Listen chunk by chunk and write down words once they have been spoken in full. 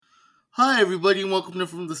Hi, everybody, and welcome to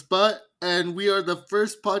From the Spot. And we are the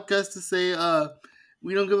first podcast to say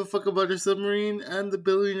we don't give a fuck about our submarine and the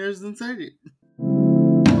billionaires inside it.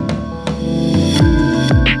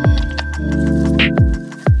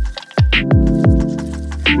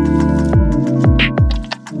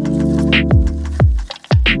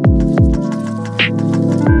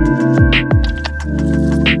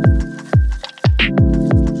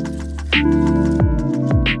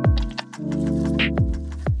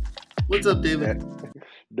 What's up, David?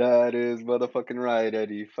 That is motherfucking right,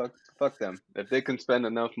 Eddie. Fuck them. If they can spend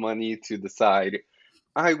enough money to decide,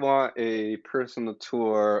 I want a personal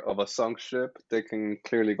tour of a sunk ship, they can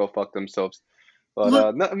clearly go fuck themselves. But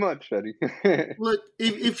Look, not much, Eddie. look.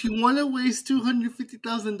 If you want to waste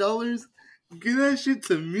 $250,000, give that shit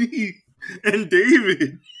to me and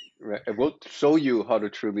David Right, I will show you how to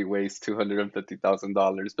truly waste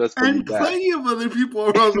 $250,000. Best believe and that. plenty of other people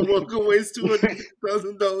around the world can waste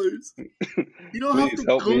 $250,000. You don't have Please to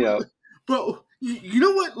help me go, out. bro. You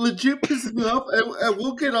know what legit pisses me off, and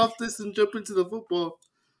we'll get off this and jump into the football.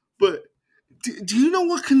 But do you know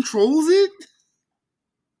what controls it?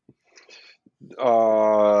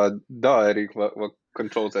 No, Eddie. What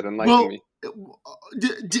controls it? Enlighten Well, me.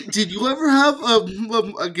 did you ever have a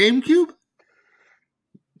GameCube?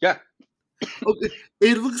 Yeah. Okay,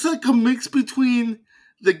 it looks like a mix between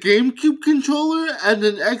the GameCube controller and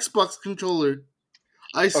an Xbox controller.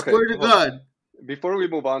 I Okay. swear to Hold on. God. Before we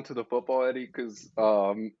move on to the football, Eddie, because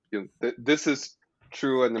this is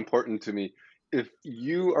true and important to me. If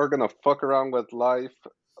you are gonna fuck around with life,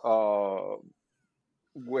 uh,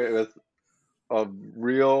 with a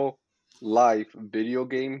real life video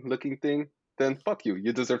game looking thing, then fuck you.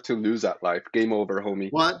 You deserve to lose at life. Game over,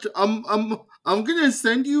 homie. What? I'm gonna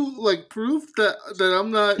send you like proof that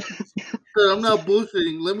I'm not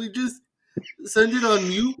bullshitting. Let me just send it on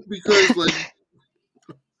mute because like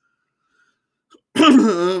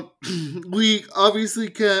we obviously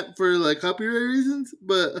can't for like copyright reasons,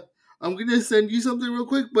 but I'm gonna send you something real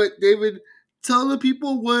quick. But David, tell the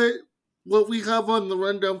people what we have on the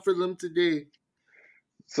rundown for them today.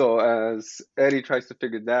 So as Eddie tries to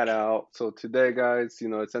figure that out, so today, guys,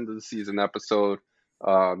 it's end of the season episode.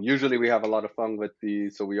 Usually we have a lot of fun with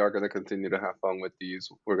these, so we are going to continue to have fun with these.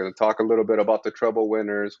 We're going to talk a little bit about the treble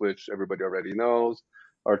winners, which everybody already knows,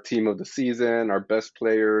 our team of the season, our best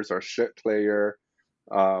players, our shit player.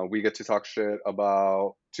 We get to talk shit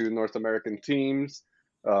about two North American teams,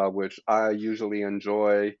 which I usually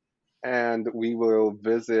enjoy, and we will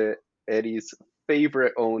visit Eddie's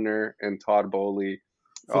favorite owner and Todd Bowley.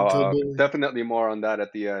 Football boy. Definitely more on that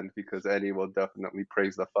at the end because Eddie will definitely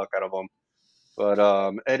praise the fuck out of him.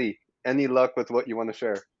 But Eddie, any luck with what you want to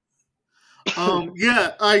share?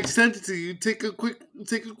 Yeah, I sent it to you. Take a quick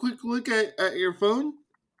look at your phone,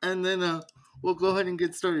 and then we'll go ahead and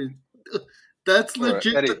get started. That's All right,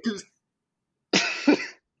 legit. Eddie.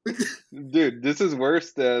 Dude, this is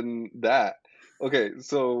worse than that. Okay,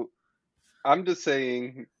 so I'm just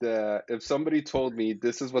saying that if somebody told me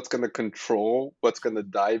this is what's going to control what's going to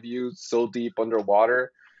dive you so deep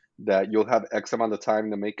underwater that you'll have X amount of time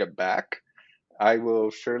to make it back, I will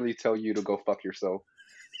surely tell you to go fuck yourself.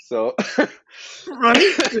 So,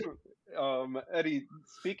 Right? Eddie,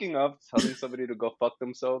 speaking of telling somebody to go fuck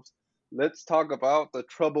themselves, let's talk about the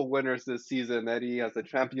trouble winners this season, Eddie, as the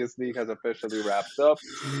Champions League has officially wrapped up.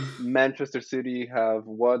 Manchester City have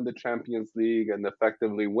won the Champions League and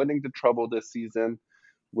effectively winning the treble this season,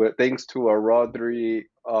 with thanks to a Rodri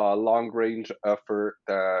long range effort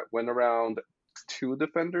that went around two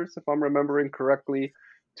defenders, if I'm remembering correctly,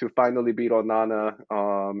 to finally beat Onana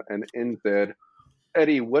and Inter.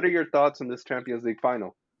 Eddie, what are your thoughts on this Champions League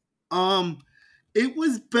final? Um, it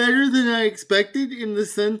was better than I expected in the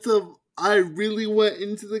sense of I really went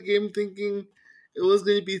into the game thinking it was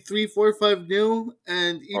going to be 3-4-5-0,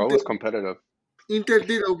 and Oh, it Inter was competitive. Inter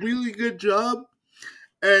did a really good job.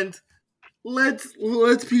 And let's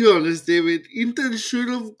be honest, David. Inter should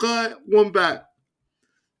have got one back.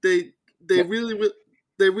 They they Yeah, really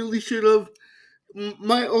they really should have.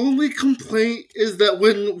 My only complaint is that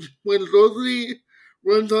when Rodri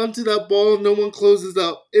runs onto that ball, no one closes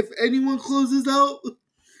out. If anyone closes out,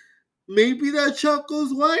 maybe that shot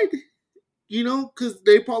goes wide. Because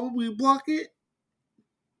they probably block it.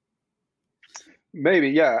 maybe.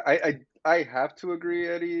 Yeah, I have to agree,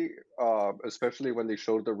 Eddie. Especially when they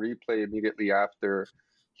showed the replay immediately after,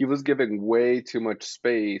 he was giving way too much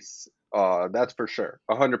space. That's for sure,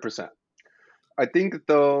 100%. I think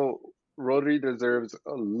though Rodri deserves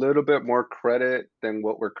a little bit more credit than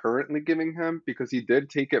what we're currently giving him because he did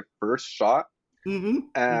take it first shot, Mm-hmm.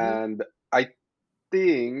 Mm-hmm. and I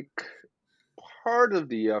think part of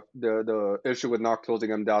the issue with not closing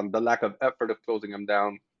him down, the lack of effort of closing him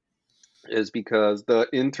down, is because the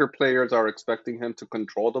Inter players are expecting him to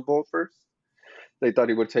control the ball first. They thought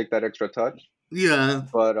he would take that extra touch, Yeah.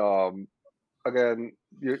 but again,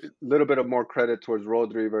 a little bit of more credit towards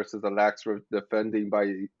Rodri versus the lax defending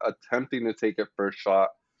by attempting to take it first shot,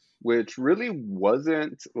 which really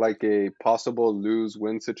wasn't like a possible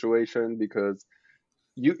lose-win situation because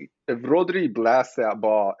you if Rodri blasts that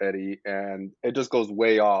ball, Eddie, and it just goes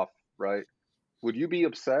way off, right? Would you be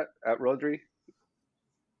upset at Rodri?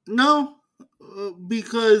 No,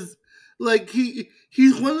 because like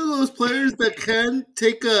he's one of those players that can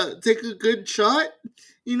take a good shot.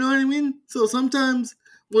 You know what I mean? So sometimes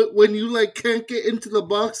when you like can't get into the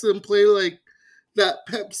box and play like that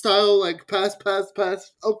pep style, like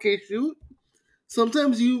pass, okay, shoot.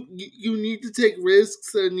 Sometimes you need to take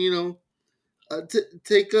risks and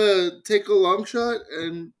take a long shot,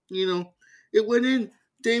 and it went in.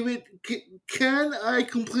 David, can I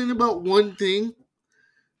complain about one thing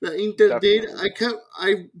that Inter did? Definitely.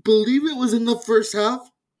 I believe it was in the first half,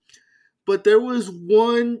 but there was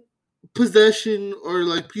one possession or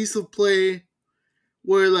like piece of play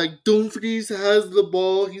where like Dumfries has the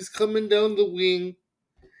ball, he's coming down the wing,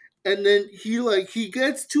 and then he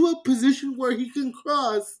gets to a position where he can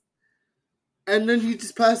cross, and then he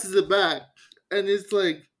just passes it back, and it's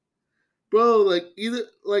like, bro, like either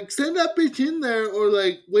like send that bitch in there or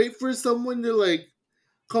like wait for someone to like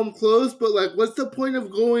come close. But like, what's the point of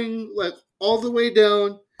going like all the way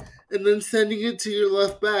down and then sending it to your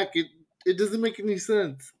left back? It doesn't make any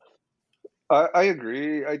sense. I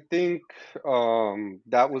agree. I think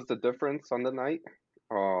that was the difference on the night.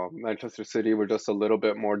 Manchester City were just a little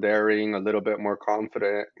bit more daring, a little bit more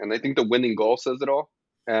confident, and I think the winning goal says it all.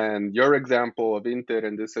 And your example of Inter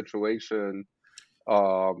in this situation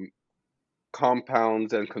um,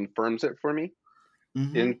 compounds and confirms it for me.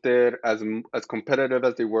 Mm-hmm. Inter, as competitive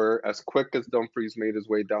as they were, as quick as Dumfries made his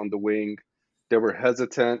way down the wing, they were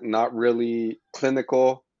hesitant, not really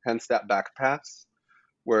clinical, hence that back pass.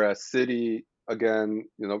 Whereas City, again,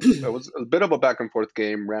 it was a bit of a back and forth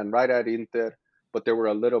game, ran right at Inter, but they were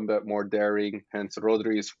a little bit more daring. Hence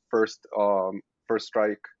Rodri's first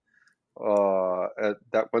strike at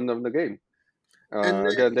that won them the game. And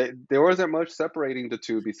Again, there wasn't much separating the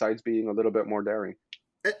two besides being a little bit more daring.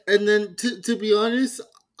 then to be honest,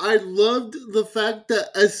 I loved the fact that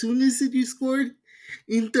as soon as City scored,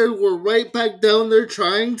 Inter were right back down there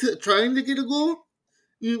trying to get a goal.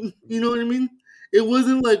 You know what I mean? It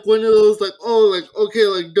wasn't like one of those like, oh, like okay,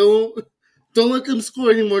 like don't let them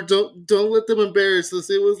score anymore. Don't let them embarrass us.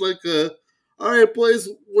 It was like a, all right, boys,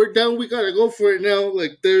 we're down. We gotta go for it now.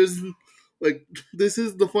 Like there's like this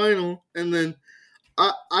is the final, and then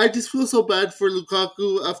I just feel so bad for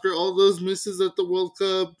Lukaku after all those misses at the World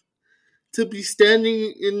Cup to be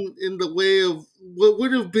standing in the way of what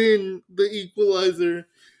would have been the equalizer.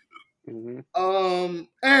 Hmm.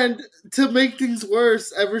 And to make things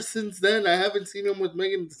worse, ever since then, I haven't seen him with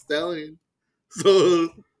Megan Thee Stallion. So,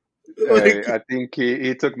 like, I think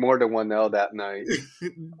he took more than one L that night.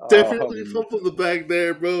 definitely Um, fumbled the bag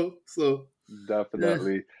there, bro. So, yeah.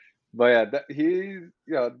 Definitely. But yeah, he's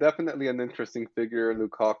definitely an interesting figure.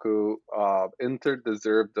 Lukaku, Inter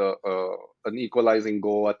deserved an equalizing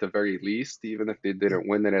goal at the very least, even if they didn't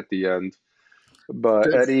win it at the end. But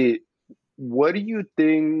Def- Eddie, what do you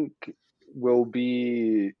think will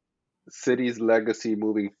be City's legacy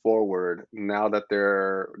moving forward now that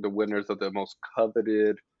they're the winners of the most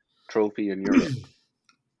coveted trophy in Europe?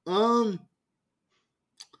 um,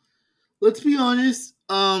 let's be honest.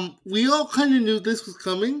 We all kind of knew this was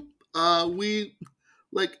coming. We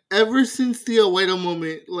like ever since the Aguero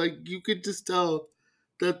moment, like you could just tell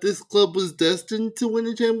that this club was destined to win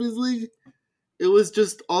the Champions League. It was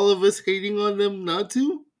just all of us hating on them not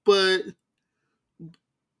to, but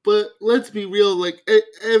let's be real. Like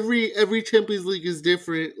every Champions League is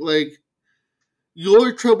different. Like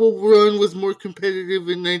your treble run was more competitive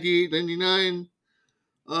in 98, 99.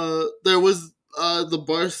 There was the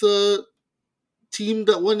Barca team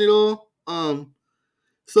that won it all.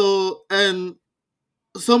 So and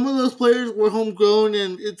some of those players were homegrown,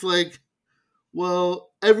 and it's like,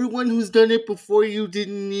 well, everyone who's done it before you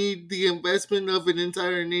didn't need the investment of an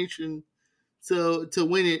entire nation to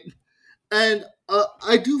win it. And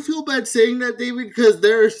I do feel bad saying that, David, because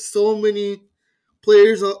there are so many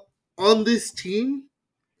players on this team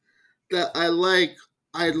that I like.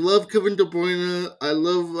 I love Kevin De Bruyne. I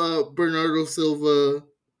love Bernardo Silva.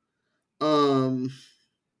 Um,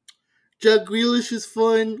 Jack Grealish is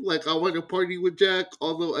fun. Like I want to party with Jack,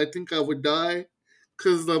 although I think I would die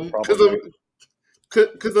because I'm Probably.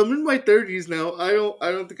 because I'm in my 30s now. I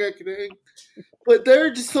don't think I can hang. But there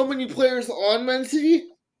are just so many players on Man City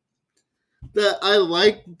that I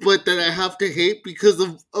like, but that I have to hate because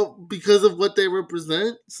of what they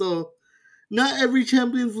represent. So not every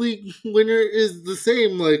Champions League winner is the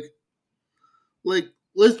same. Like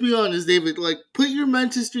let's be honest, David. Like put your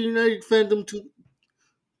Manchester United fandom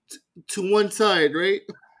to one side, right?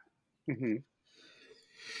 Hmm.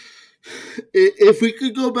 If we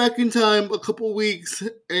could go back in time a couple weeks,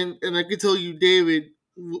 and I could tell you, David,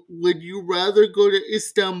 would you rather go to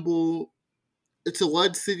Istanbul to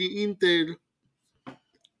watch City Inter,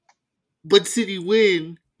 but City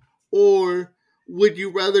win, or would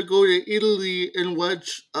you rather go to Italy and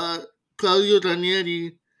watch Claudio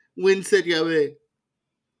Ranieri win Serie A?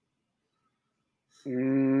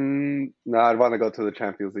 No, I'd want to go to the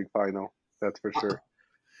Champions League final. That's for Uh, sure.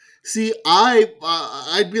 See,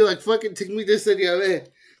 I'd be like, fucking take me to Serie A.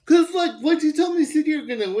 Cause like once you tell me City are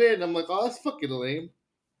gonna win, I'm like, oh, that's fucking lame.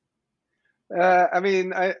 I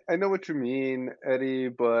mean, I know what you mean, Eddie,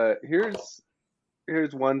 but here's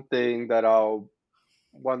one thing that I'll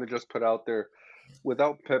want to just put out there.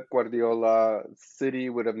 Without Pep Guardiola, City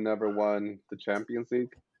would have never won the Champions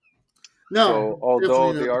League. No, So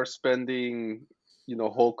although definitely they not. are spending,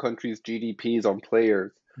 whole countries' GDPs on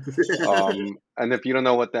players, and if you don't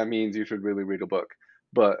know what that means, you should really read a book.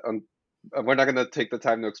 But we're not gonna take the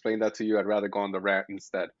time to explain that to you. I'd rather go on the rant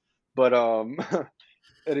instead. But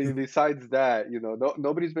and besides that,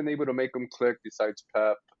 nobody's been able to make them click besides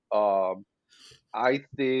Pep. Um, I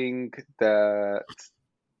think that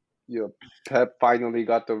Pep finally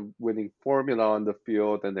got the winning formula on the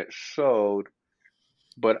field, and it showed.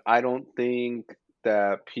 But I don't think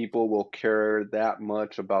that people will care that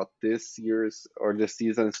much about this year's or this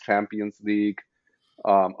season's Champions League,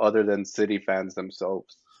 other than City fans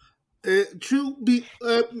themselves. True.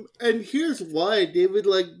 And here's why, David.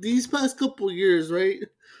 Like these past couple years, right?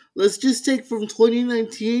 Let's just take from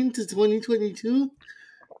 2019 to 2022.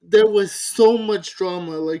 There was so much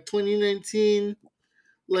drama. Like 2019,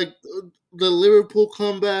 like the Liverpool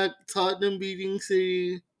comeback, Tottenham beating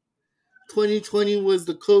City. 2020 was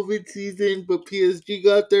the COVID season, but PSG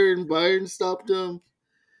got there and Bayern stopped them.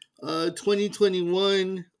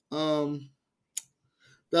 2021,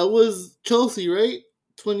 that was Chelsea, right?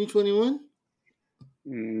 2021.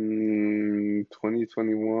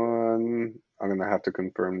 2021. I'm gonna have to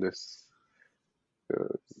confirm this. uh,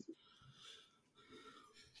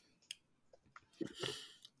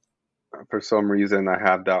 For some reason, I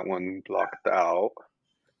have that one blocked out.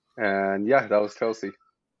 And yeah, that was Chelsea.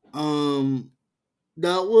 Um,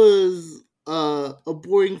 that was a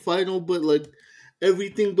boring final, but like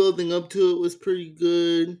everything building up to it was pretty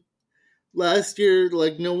good. Last year,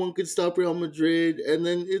 like no one could stop Real Madrid, and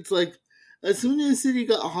then it's like as soon as City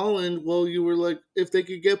got Holland, well, you were like, if they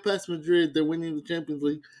could get past Madrid, they're winning the Champions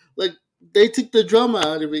League. Like they took the drama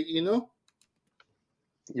out of it, you know.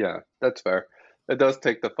 Yeah, that's fair. It does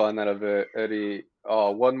take the fun out of it, Eddie.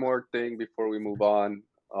 One more thing before we move on.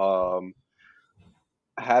 Um,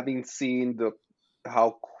 Having seen the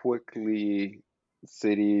how quickly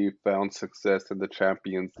City found success in the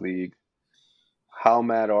Champions League, how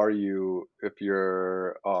mad are you if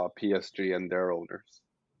you're PSG and their owners?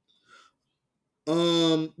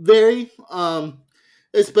 Very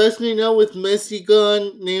especially now with Messi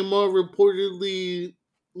gone, Neymar reportedly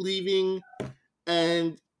leaving,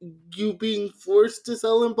 and you being forced to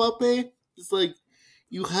sell Mbappe. It's like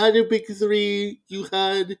you had a big three, you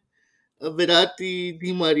had a Verratti,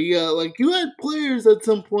 Di Maria, like you had players at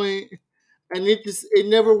some point, and it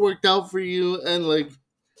never worked out for you, and like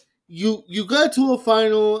you got to a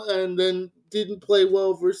final and then didn't play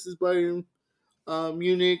well versus Bayern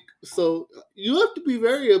Munich, so you have to be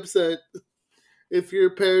very upset if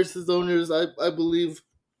you're Paris's owners. I believe.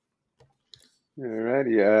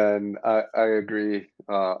 Alrighty, and I agree.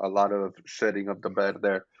 A lot of shedding of the bed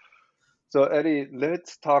there. So, Eddie,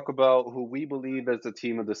 let's talk about who we believe is the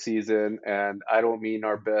team of the season. And I don't mean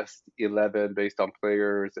our best 11 based on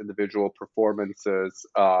players' individual performances.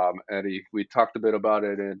 Eddie, we talked a bit about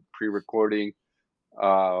it in pre recording.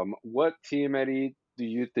 What team, Eddie, do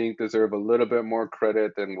you think deserve a little bit more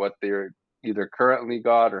credit than what they're either currently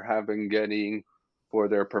got or have been getting for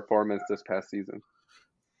their performance this past season?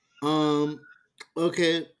 Um.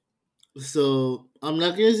 Okay. So I'm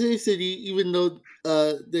not gonna say City, even though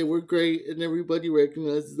they were great and everybody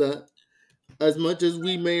recognizes that. As much as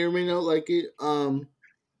we may or may not like it, I'm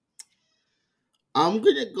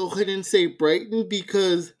gonna go ahead and say Brighton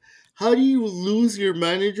because how do you lose your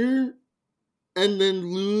manager and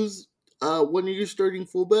then lose one of your starting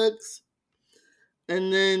fullbacks,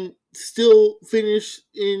 and then still finish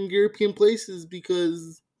in European places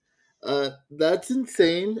because that's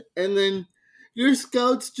insane. And then your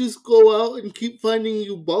scouts just go out and keep finding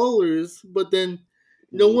you ballers, but then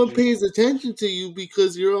no one Mhm. pays attention to you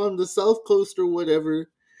because you're on the South Coast or whatever.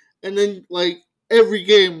 And then, like, every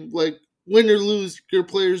game, like, win or lose, your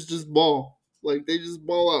players just ball. Like, they just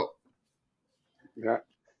ball out. Yeah.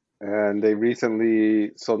 And they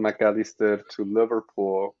recently sold McAllister to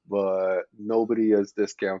Liverpool, but nobody is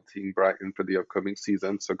discounting Brighton for the upcoming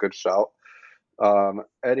season. So good shout.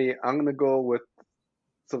 Eddie, I'm gonna go with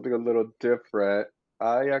something a little different.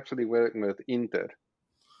 I actually went with Inter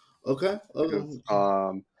Okay? because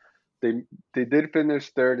they they did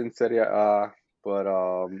finish third in Serie A, but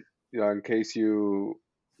in case you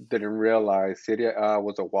didn't realize, Serie A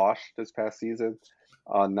was a wash this past season.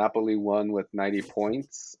 Napoli won with 90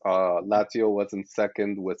 points. Lazio was in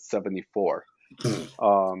second with 74.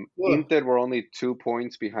 Well, Inter were only 2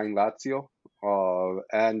 points behind Lazio,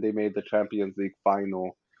 and they made the Champions League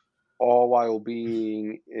final, all while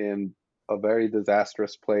being in a very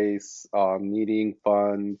disastrous place, needing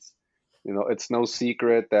funds. It's no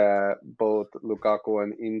secret that both Lukaku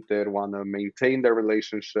and Inter want to maintain their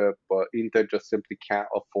relationship, but Inter just simply can't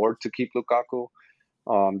afford to keep Lukaku.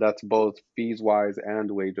 That's both fees wise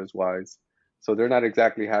and wages wise. So they're not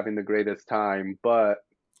exactly having the greatest time, but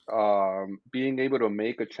being able to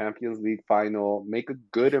make a Champions League final, make a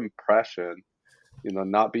good impression,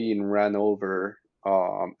 not being ran over,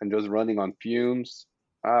 and just running on fumes,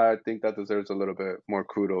 I think that deserves a little bit more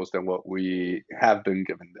kudos than what we have been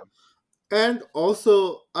giving them. and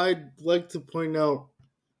also, I'd like to point out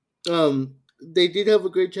they did have a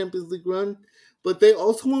great Champions League run, but they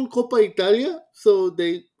also won Coppa Italia, so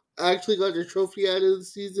they actually got a trophy out of the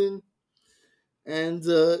season. And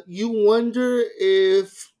you wonder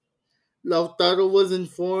if Lautaro was in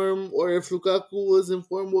form or if Lukaku was in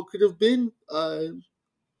form. What could have been?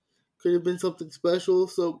 Could have been something special.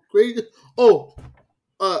 So great. Oh,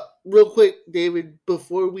 real quick, David,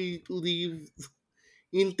 before we leave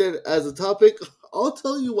Inter as a topic, I'll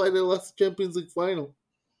tell you why they lost the Champions League final.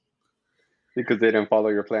 Because they didn't follow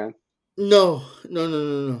your plan. No, no, no,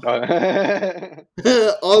 no, no.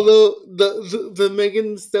 Yeah, Although the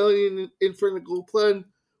Megan Stallion Inferno plan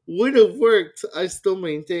would have worked, I still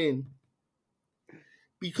maintain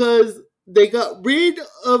because they got rid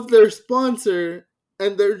of their sponsor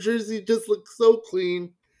and their jersey just looked so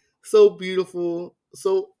clean, so beautiful,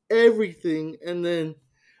 so everything. And then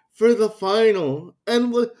for the final,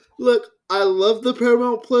 and look, I love the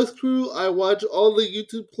Paramount Plus crew. I watch all the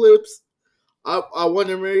YouTube clips. I want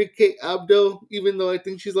to marry Kate Abdo, even though I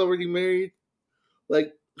think she's already married.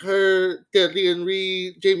 Like her, Kelly and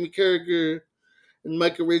Reed, Jamie Carragher, and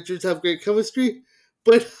Michael Richards have great chemistry.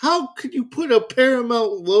 But how could you put a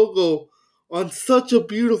Paramount logo on such a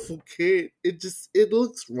beautiful kid? It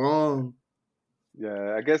looks wrong.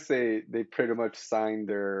 I guess they pretty much signed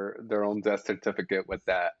their own death certificate with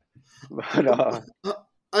that. But Uh,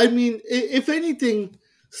 I mean, if anything,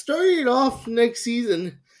 starting it off next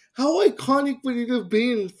season, how iconic would it have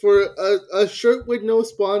been for a shirt with no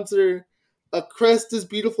sponsor, a crest as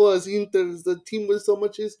beautiful as Inter's, the team with so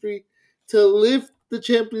much history, to lift the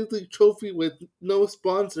Champions League trophy with no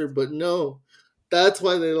sponsor? But no, that's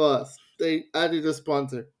why they lost. They added a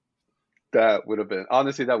sponsor. that would have been,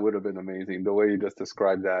 honestly, that would have been amazing. The way you just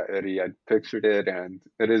described that, Eddie, I pictured it, and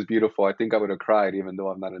it is beautiful. I think I would have cried, even though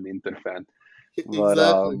I'm not an Inter fan. But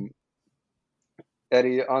Exactly.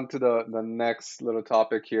 Eddie, on to the next little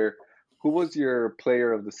topic here. Who was your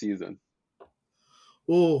player of the season?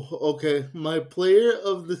 Oh, okay. My player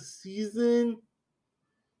of the season.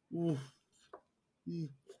 Ooh,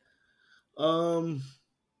 Um.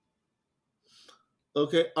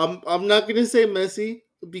 Okay, I'm not gonna say Messi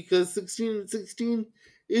because 16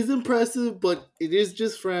 is impressive, but it is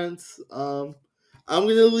just France. I'm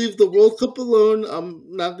gonna leave the World Cup alone.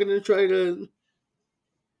 I'm not gonna try to.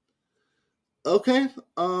 Okay.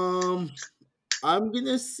 I'm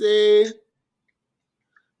gonna say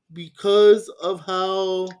because of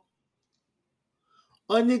how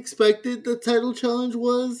unexpected the title challenge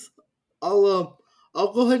was, I'll um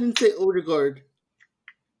I'll go ahead and say Odegaard.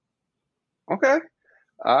 Okay,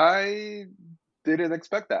 I didn't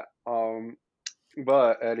expect that.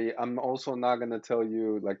 But Eddie, I'm also not gonna tell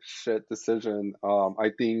you like shit decision.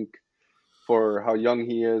 I think for how young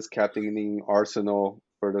he is, captaining Arsenal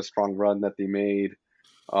for the strong run that they made,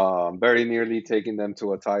 very nearly taking them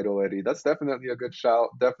to a title, Eddie. That's definitely a good shout.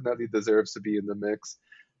 Definitely deserves to be in the mix.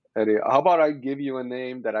 Eddie, how about I give you a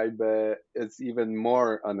name that I bet is even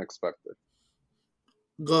more unexpected?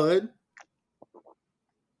 Go ahead.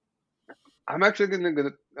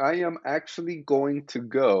 I am actually going to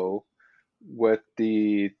go with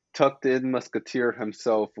the tucked in musketeer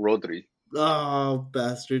himself, Rodri. Oh,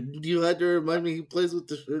 bastard! You had to remind me he plays with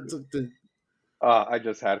the shirt tucked in. I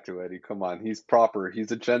just had to, Eddie. Come on, he's proper.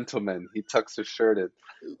 He's a gentleman. He tucks his shirt in.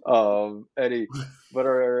 Eddie, but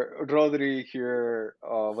our Rodri here,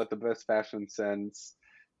 with the best fashion sense,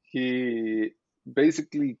 he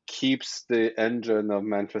basically keeps the engine of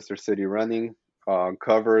Manchester City running.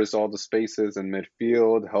 Covers all the spaces in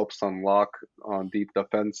midfield, helps unlock deep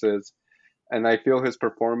defenses, and I feel his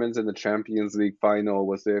performance in the Champions League final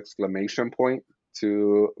was the exclamation point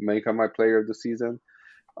to make him my player of the season.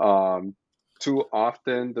 Um, Too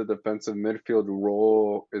often, the defensive midfield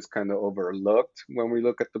role is kind of overlooked when we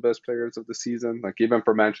look at the best players of the season. Like even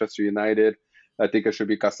for Manchester United, I think it should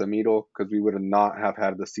be Casemiro because we would not have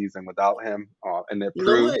had the season without him, and it No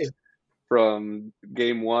proved way. from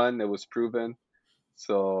game one. It was proven.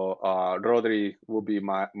 So Rodri will be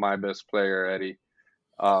my best player, Eddie.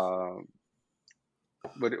 Um,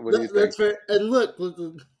 what do you think? That's fair. And look,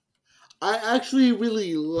 I actually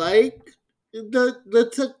really like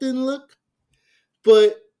the tucked in look,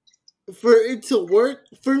 but for it to work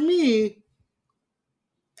for me,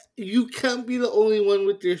 you can't be the only one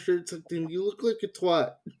with your shirt tucked in. You look like a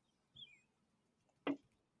twat.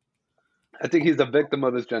 I think he's a victim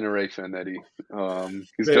of his generation, Eddie.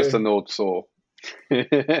 He's just Fair. an old soul.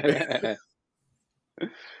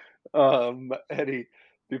 Eddie,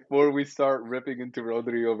 before we start ripping into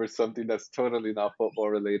Rodri over something that's totally not football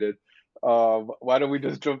related, why don't we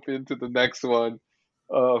just jump into the next one?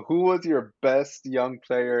 Who was your best young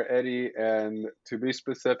player, Eddie? And to be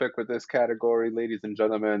specific with this category, ladies and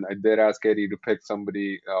gentlemen, I did ask Eddie to pick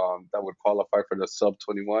somebody that would qualify for the sub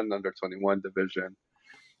 21, under 21 division.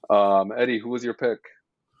 Eddie, who was your pick?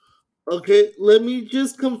 Okay, let me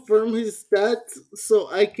just confirm his stats so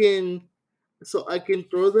I can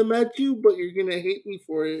throw them at you, but you're gonna hate me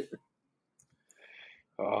for it.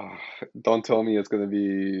 Uh, don't tell me it's going to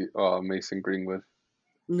be Mason Greenwood.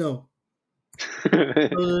 No.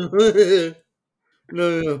 No, no,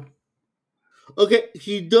 no, no. Okay,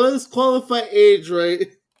 he does qualify age, right?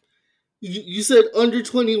 You said under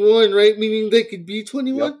 21, right? Meaning they could be Yep,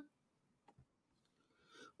 21?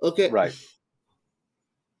 Okay, right.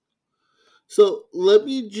 so let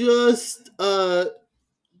me just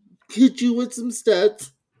hit you with some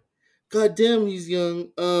stats. God damn, he's young.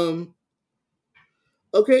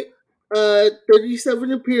 Okay,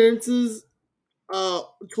 37 appearances,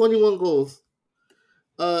 21 goals.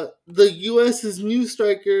 The U.S.'s new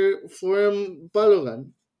striker, Forum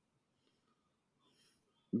Balogan.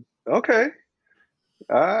 Okay,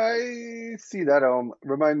 I see that.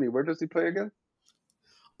 Remind me, where does he play again?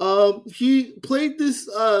 He played this.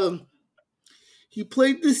 He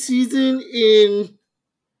played this season in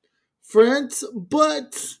France,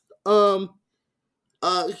 but um,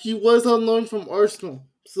 he was on loan from Arsenal.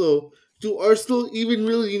 So, do Arsenal even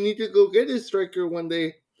really need to go get a striker when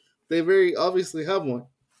they very obviously have one?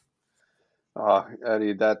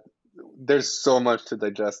 Eddie, that there's so much to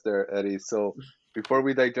digest there, Eddie. So before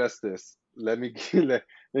we digest this, let me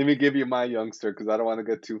give you my youngster because I don't want to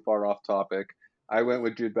get too far off topic. I went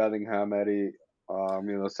with Jude Bellingham, Eddie.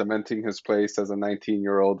 Cementing his place as a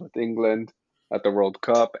 19-year-old with England at the World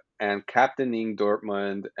Cup and captaining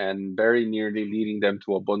Dortmund and very nearly leading them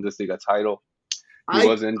to a Bundesliga title. He I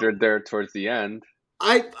was injured there towards the end.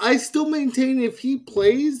 I still maintain if he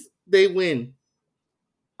plays, they win.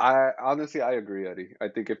 I honestly I agree, Eddie. I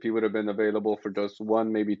think if he would have been available for just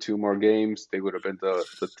one, maybe two more games, they would have been the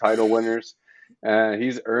title winners. And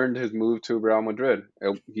he's earned his move to Real Madrid.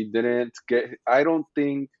 He didn't get. I don't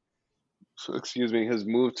think. Excuse me. His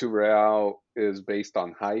move to Real is based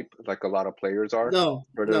on hype, like a lot of players are. No,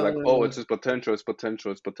 Where they're no, like, no, "Oh, no. it's his potential. It's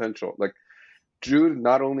potential. It's potential." Like Jude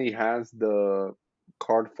not only has the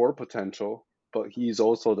card for potential, but he's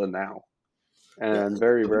also the now. Yeah, And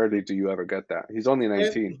very rarely do you ever get that. He's only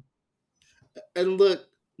 19. and, and look,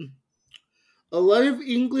 a lot of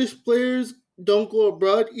English players don't go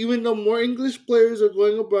abroad, even though more English players are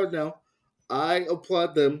going abroad now. I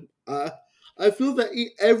applaud them. I feel that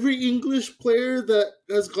every English player that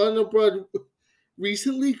has gone abroad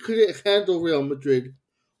recently couldn't handle Real Madrid,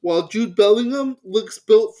 while Jude Bellingham looks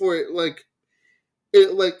built for it.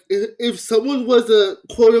 If someone was a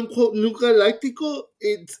quote unquote Nuka Galactico,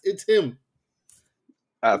 it's him.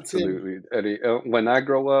 It's him Absolutely, Eddie. When I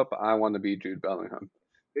grow up, I want to be Jude Bellingham.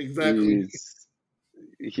 exactly. He's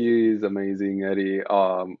he's amazing, Eddie.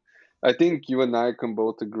 I think you and I can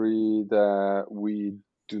both agree that we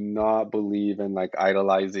do not believe in like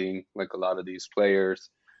idolizing like a lot of these players,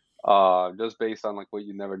 just based on like what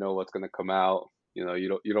you never know what's gonna come out. you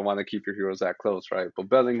don't want to keep your heroes that close, right? But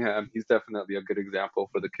Bellingham, he's definitely a good example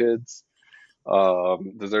for the kids.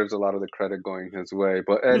 Deserves a lot of the credit going his way.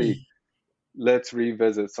 But Eddie, let's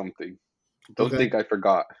revisit something. Don't Okay. think I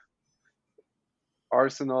forgot.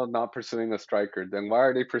 Arsenal not pursuing a striker. Then why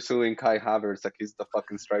are they pursuing Kai Havertz like he's the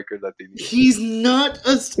fucking striker that they need? He's not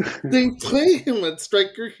a. They play him at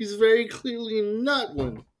striker. He's very clearly not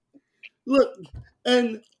one. Look,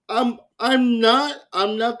 and I'm not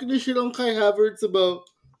gonna shit on Kai Havertz about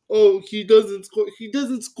he doesn't score. He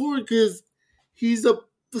doesn't score because he's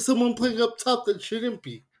someone playing up top that shouldn't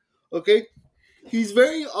be. Okay, he's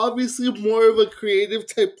very obviously more of a creative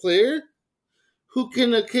type player who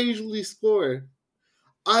can occasionally score.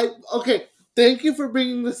 Okay. Thank you for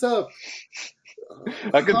bringing this up.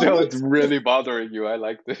 I can How tell it's much? really bothering you. I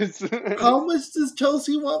like this. How much does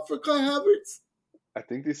Chelsea want for Kai Havertz? I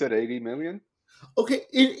think they said 80 million. Okay,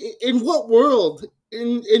 in what world?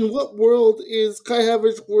 In what world is Kai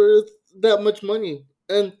Havertz worth that much money?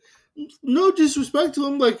 And no disrespect to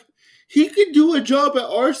him, like he could do a job at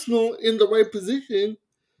Arsenal in the right position.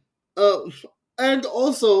 Uh, and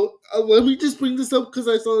also, let me just bring this up because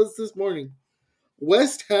I saw this morning.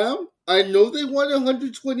 West Ham, I know they want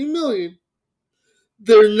 120 million.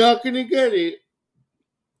 They're not going to get it,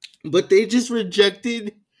 but they just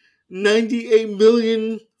rejected 98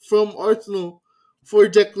 million from Arsenal for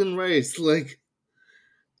Declan Rice.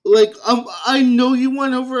 I know you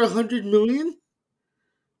want over 100 million,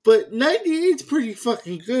 but 98 is pretty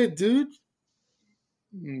fucking good, dude.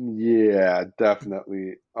 Yeah,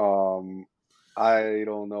 definitely. I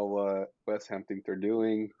don't know what West Ham think they're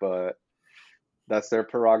doing, but that's their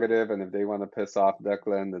prerogative. And if they want to piss off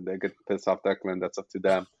Declan, then they get to piss off Declan. That's up to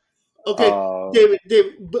them. Okay, Uh, David.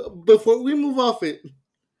 Before we move off it,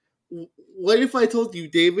 what if I told you,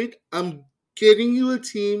 David, I'm getting you a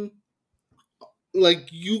team like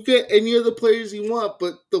you get any of the players you want,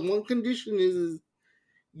 but the one condition is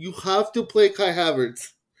you have to play Kai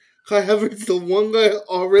Havertz. Kai Havertz, the one guy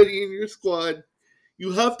already in your squad.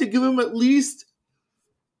 You have to give him at least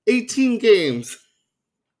 18 games.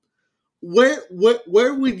 Where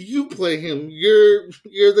would you play him? You're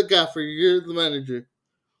the gaffer. You're the manager.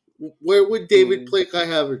 Where would David mm, play Kai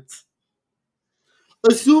Havertz?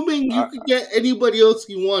 Assuming you I, could get anybody else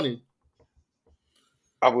you wanted.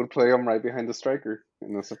 I would play him right behind the striker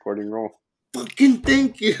in a supporting role. Fucking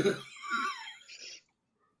thank you.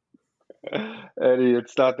 Eddie,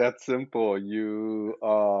 it's not that simple. You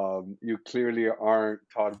clearly aren't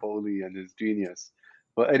Todd Bowley and his genius.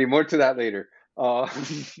 But Eddie, more to that later. Uh,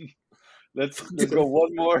 let's go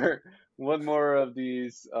one more of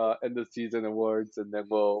these end of season awards, and then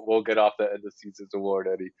we'll get off the end of season award,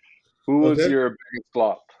 Eddie. Who was Okay. your biggest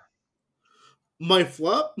flop? My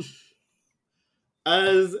flop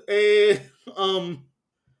as a um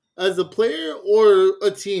as a player or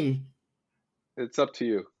a team. It's up to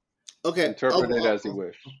you. Okay. Interpret it as you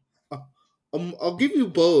wish. I'll give you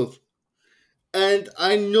both. And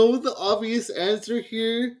I know the obvious answer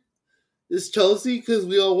here is Chelsea because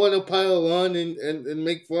we all want to pile on and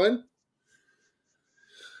make fun.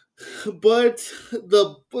 But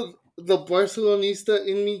the Barcelonista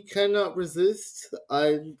in me cannot resist.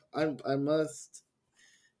 I must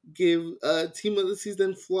give team of the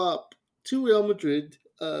season flop to Real Madrid.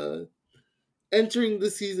 Entering the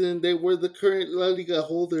season, they were the current La Liga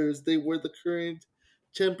holders. They were the current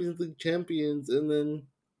Champions League champions, and then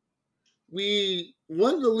we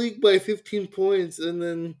won the league by 15 points, and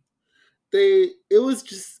then it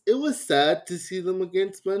was sad to see them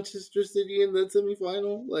against Manchester City in that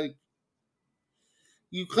semifinal. Like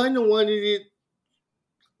you kind of wanted it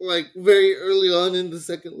like very early on in the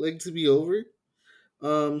second leg to be over.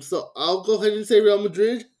 So I'll go ahead and say Real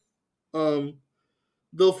Madrid. Um,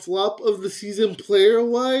 the flop of the season player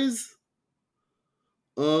wise,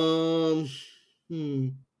 um, hmm,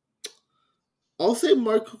 I'll say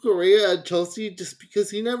Marco Correa at Chelsea just because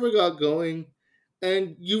he never got going,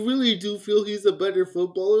 and you really do feel he's a better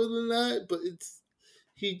footballer than that. But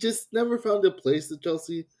he just never found a place at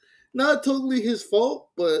Chelsea. Not totally his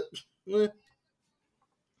fault, but eh.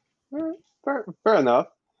 Fair enough.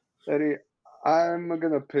 Eddie, I'm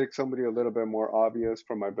gonna pick somebody a little bit more obvious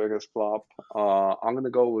for my biggest flop. I'm gonna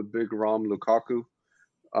go with Big Rom Lukaku.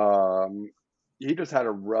 Um, he just had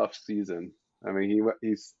a rough season. I mean,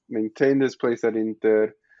 he's maintained his place at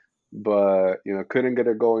Inter, but couldn't get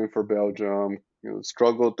it going for Belgium.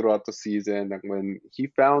 Struggled throughout the season, and when he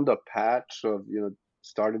found a patch of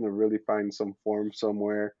starting to really find some form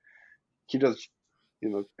somewhere, he just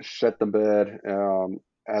shut the bed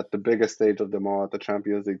at the biggest stage of them all, at the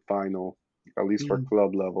Champions League final, at least for Hmm.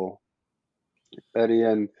 club level. Eddie,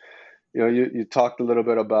 and You talked a little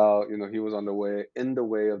bit about, he was in the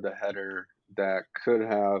way of the header that could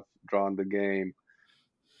have drawn the game.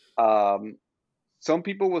 Um, some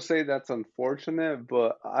people will say that's unfortunate,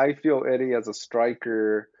 but I feel Eddie as a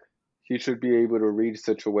striker, he should be able to read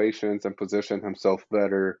situations and position himself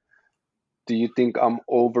better. Do you think I'm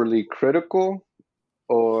overly critical,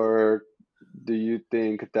 or do you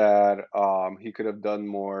think that he could have done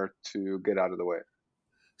more to get out of the way?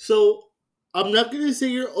 So I'm not going to say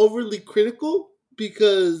you're overly critical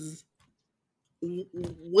because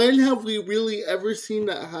when have we really ever seen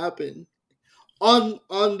that happen on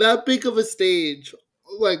that big of a stage,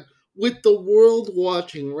 like with the world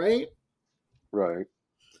watching, right? Right.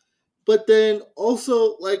 But then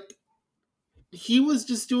also like he was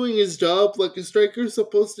just doing his job, like a striker's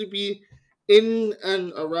supposed to be in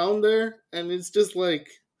and around there, and it's just like,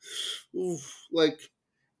 oof, like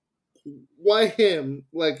why him?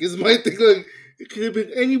 Like is my thing like it could have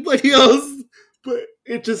been anybody else, but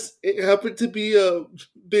it happened to be a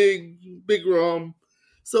big Rom.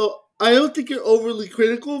 So I don't think you're overly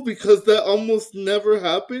critical because that almost never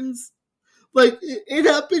happens. Like it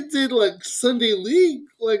happens in like Sunday League.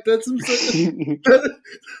 Like that's some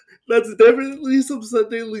that's definitely some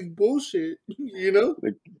Sunday League bullshit, you know.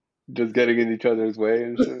 Like, just getting in each other's way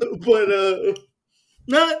and shit. But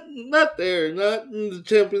not there, not in the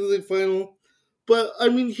Champions League final. But I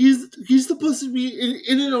mean, he's supposed to be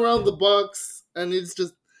in and around the box, and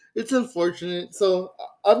it's unfortunate. So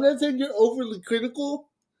I'm not saying you're overly critical,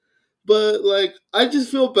 but like I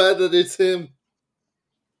just feel bad that it's him.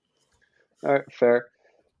 All right, fair.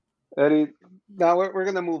 Eddie, now we're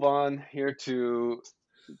gonna move on here to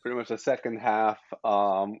pretty much the second half,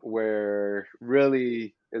 where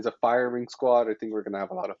really is a firing squad. I think we're gonna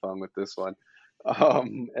have a lot of fun with this one.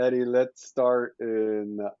 Eddie, let's start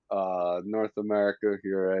in North America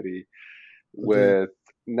here, Eddie, Okay. with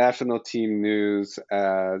national team news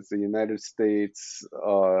as the United States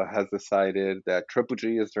has decided that Triple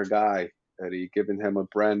G is their guy, Eddie, giving him a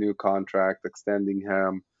brand new contract, extending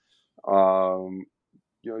him. Um,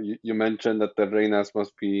 you mentioned that the Reinas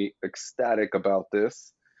must be ecstatic about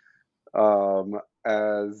this.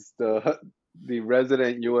 As the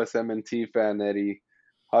resident USMNT fan, Eddie,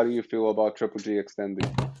 how do you feel about Triple G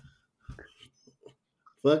extending?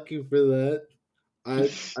 Fuck you for that.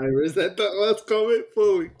 I resent that last comment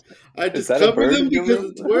fully. I Is just that a cover bird them in your because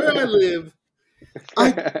room? it's where I live.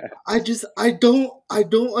 I I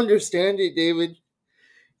don't understand it, David.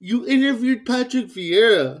 You interviewed Patrick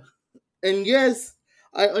Vieira, and yes,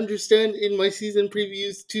 I understand in my season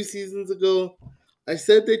previews 2 seasons ago, I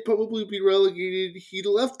said they'd probably be relegated. He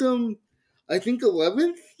left them, I think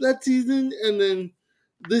 11th that season, and then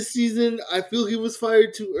this season I feel he was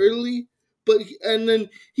fired too early. And then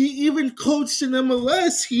he even coached in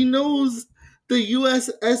MLS. He knows the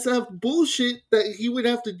USSF bullshit that he would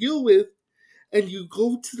have to deal with, and you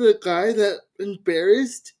go to the guy that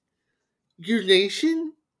embarrassed your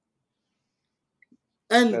nation.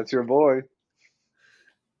 And That's your boy.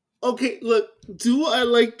 okay, look, do I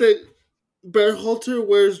like that Berhalter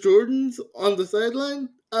wears Jordans on the sideline?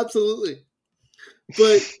 Absolutely.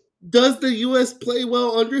 But does the US play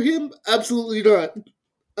well under him? Absolutely not.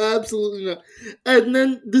 Absolutely not. And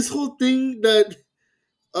then this whole thing that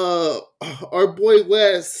uh our boy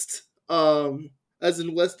West, as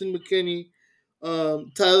in Weston McKinney,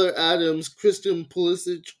 Tyler Adams, Christian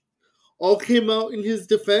Pulisic, all came out in his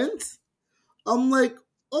defense. I'm like,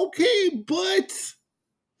 okay, but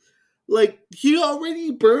like he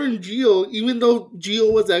already burned Gio, even though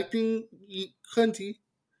Gio was acting cunty.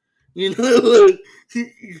 You know, like,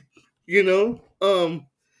 he, you know,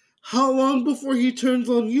 how long before he turns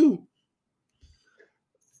on you?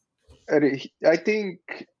 Eddie, I think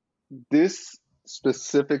this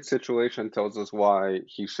specific situation tells us why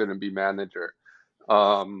he shouldn't be manager.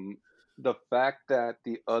 Um, the fact that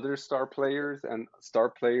the other star players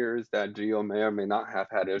that Gio may or may not have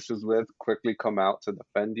had issues with quickly come out to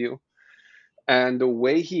defend you. And the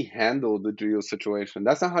way he handled the Gio situation,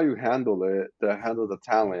 that's not how you handle it, to handle the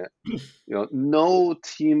talent. No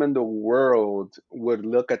team in the world would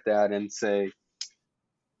look at that and say,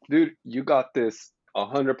 dude, you got this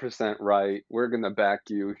 100% right. We're going to back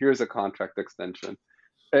you. Here's a contract extension.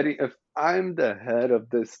 Eddie, if I'm the head of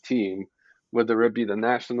this team, whether it be the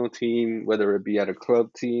national team, whether it be at a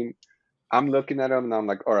club team, I'm looking at him and I'm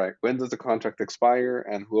like, all right, when does the contract expire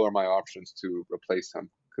and who are my options to replace him?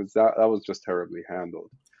 Because that was just terribly handled.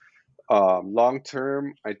 Long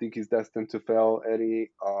term, I think he's destined to fail,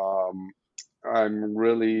 Eddie. I'm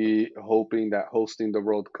really hoping that hosting the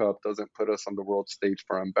World Cup doesn't put us on the world stage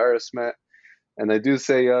for embarrassment And I do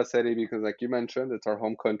say us, Eddie, because like you mentioned, it's our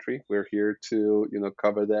home country. We're here to,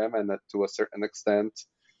 cover them, and that to a certain extent,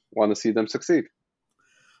 want to see them succeed.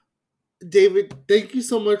 David, thank you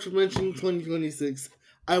so much for mentioning 2026.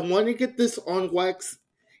 I want to get this on wax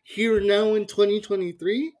here now in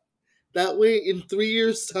 2023. That way, in 3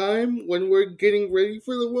 years' time, when we're getting ready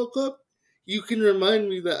for the World Cup, you can remind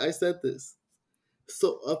me that I said this.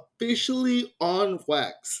 So, officially on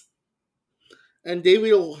wax. And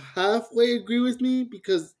David will halfway agree with me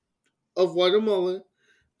because of Guatemala,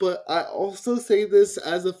 but I also say this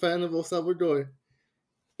as a fan of El Salvador.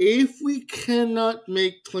 If we cannot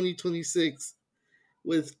make 2026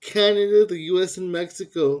 with Canada, the US, and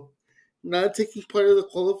Mexico not taking part of the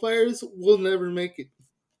qualifiers, we'll never make it.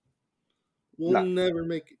 We'll No, never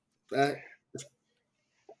make it. That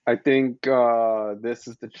I think this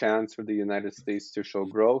is the chance for the United States to show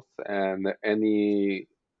growth, and any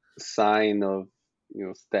sign of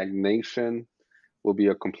stagnation will be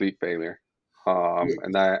a complete failure.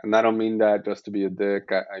 And I don't mean that just to be a dick.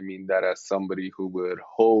 I mean that as somebody who would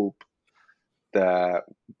hope that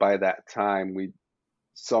by that time we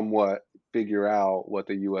somewhat figure out what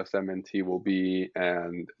the USMNT will be,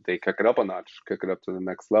 and they kick it up a notch, kick it up to the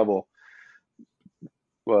next level.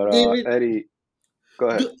 But David, Eddie, go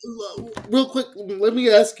ahead. real quick, let me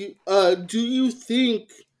ask you: do you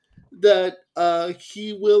think that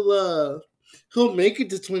he'll make it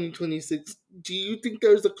to 2026? Do you think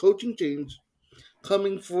there's a coaching change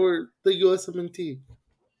coming for the USMNT?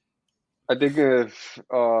 I think if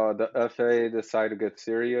the FA decide to get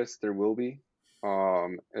serious, there will be.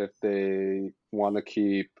 If they want to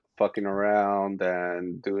keep fucking around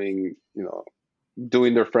and doing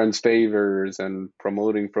their friends favors and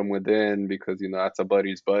promoting from within because that's a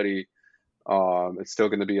buddy's buddy, it's still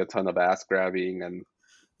going to be a ton of ass grabbing, and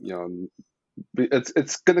you know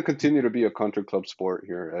it's going to continue to be a country club sport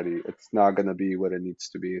here, Eddie. It's not going to be what it needs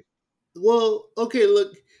to be. Well, okay,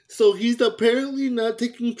 look. So he's apparently not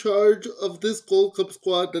taking charge of this Gold Cup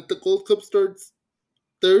squad. That the Gold Cup starts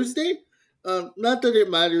Thursday. Not that it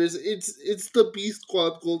matters. It's the B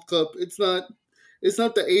squad Gold Cup. It's not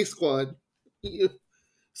the A squad.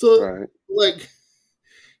 So Right. like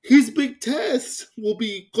his big test will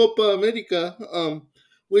be Copa America.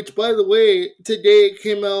 Which by the way, today it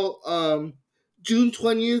came out. June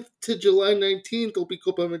 20th to July 19th will be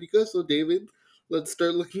Copa America. So David, let's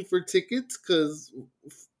start looking for tickets because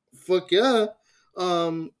fuck yeah.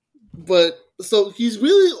 But so he's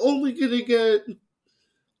really only gonna get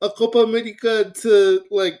a Copa America to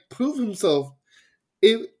like prove himself.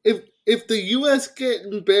 If the US get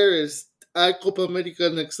embarrassed at Copa America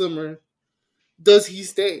next summer, does he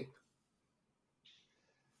stay?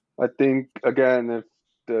 I think again,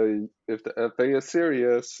 if the FA is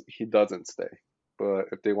serious, he doesn't stay. But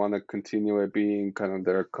if they want to continue it being kind of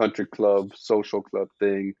their country club, social club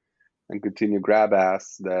thing, and continue grab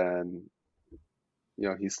ass, then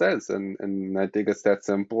he says, and I think it's that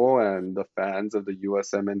simple. And the fans of the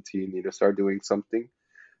USMNT need to start doing something,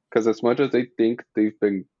 because as much as they think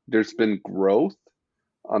there's been growth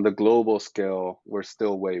on the global scale, we're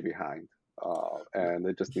still way behind, and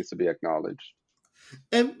it just needs to be acknowledged.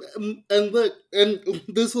 And look, and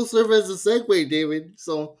this will serve as a segue, David.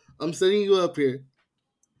 So I'm setting you up here.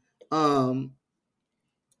 Um,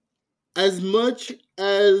 as much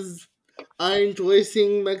as I enjoy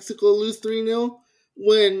seeing Mexico lose 3-0,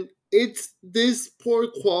 when it's this poor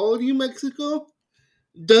quality Mexico,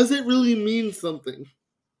 does it really mean something?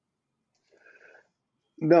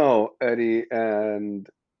 No, Eddie, and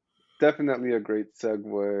definitely a great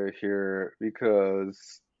segue here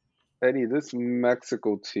because Eddie, this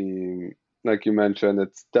Mexico team, like you mentioned,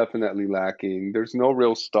 it's definitely lacking. There's no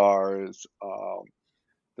real stars.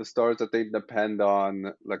 The stars that they depend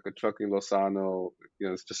on, like a Chucky Lozano,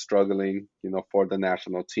 is just struggling, for the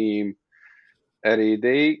national team. Eddie,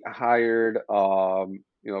 they hired,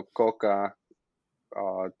 Cocca,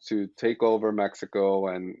 to take over Mexico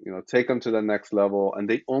and take them to the next level, and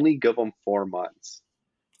they only give them 4 months,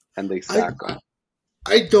 and they I sack them.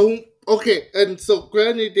 I don't. Okay, and so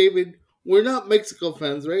granted, David, we're not Mexico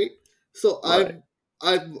fans, right? So Right.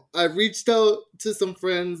 I've reached out to some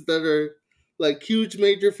friends that are like huge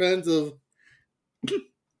major fans of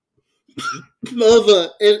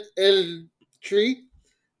El Tree,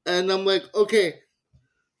 and I'm like, okay,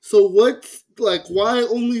 so what's like? Why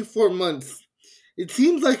only 4 months? It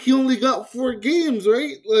seems like he only got 4 games,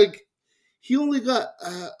 right? Like he only got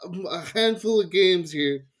a handful of games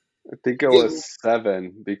here. I think it Yeah, was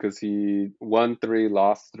 7 because he won 3,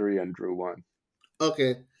 lost 3, and drew 1.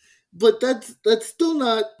 okay, but that's still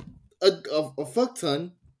not a fuck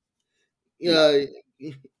ton. No.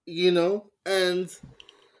 Yeah, and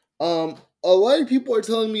um a lot of people are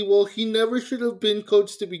telling me, well, he never should have been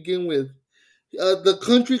coached to begin with. The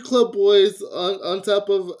country club boys on top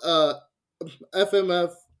of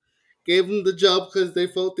FMF gave him the job because they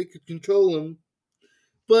felt they could control him.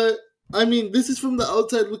 But I mean, this is from the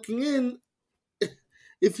outside looking in.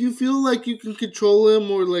 If you feel like you can control him,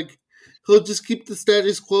 or like he'll just keep the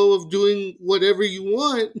status quo of doing whatever you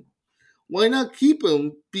want, why not keep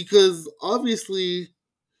him? Because obviously,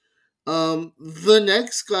 the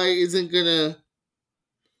next guy isn't gonna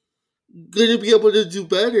be able to do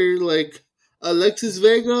better. Like Alexis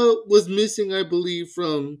Vega was missing, I believe,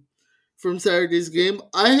 from Saturday's game.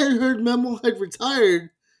 I had heard Memo had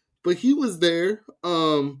retired, but he was there.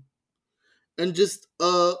 And just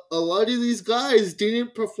a lot of these guys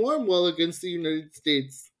didn't perform well against the United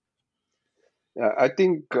States. Yeah, I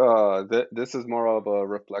think this is more of a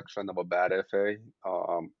reflection of a bad FA.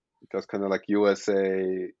 Because kind of like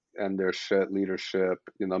USA and their shit leadership,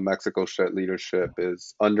 Mexico shit leadership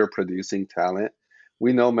is underproducing talent.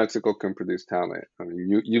 We know Mexico can produce talent. I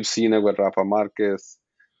mean, you've seen it with Rafa Marquez.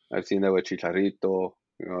 I've seen it with Chicharito.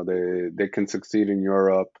 They can succeed in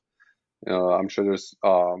Europe. I'm sure there's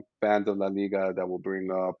fans of La Liga that will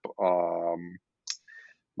bring up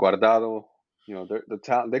Guardado. The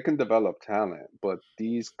talent, they can develop talent, but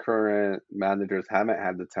these current managers haven't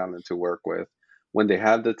had the talent to work with. When they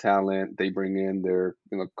have the talent, they bring in their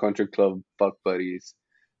country club fuck buddies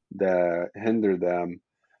that hinder them.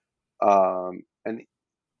 And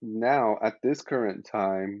now at this current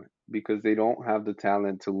time, because they don't have the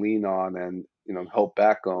talent to lean on and help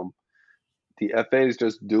back them, the FA is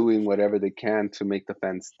just doing whatever they can to make the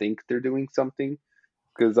fans think they're doing something.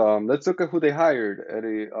 Because let's look at who they hired.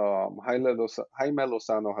 Eddie, Jaime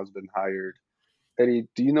Lozano has been hired. Eddie,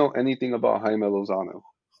 do you know anything about Jaime Lozano?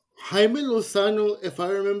 Jaime Lozano, if I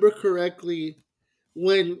remember correctly,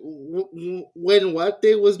 when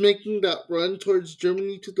Wate was making that run towards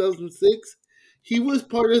Germany 2006, he was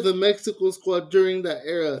part of the Mexico squad during that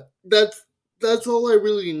era. That's all I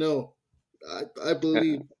really know. I Yeah,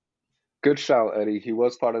 believe. good shout, Eddie. He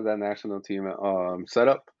was part of that national team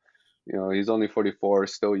setup. He's only 44,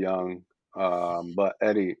 still young. But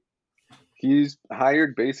Eddie, he's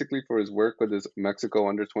hired basically for his work with his Mexico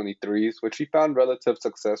under 23s, which he found relative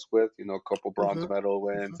success with. A couple bronze Uh-huh. medal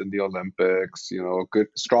wins Uh-huh. in the Olympics. Good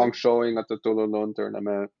strong Okay. showing at the Toulon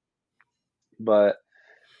tournament. But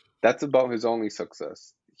that's about his only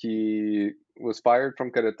success. He was fired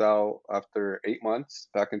from Querétaro after 8 months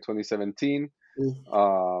back in 2017 Ooh,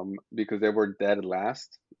 because they were dead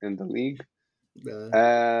last in the league. yeah.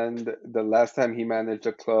 And the last time he managed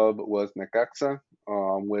a club was Necaxa,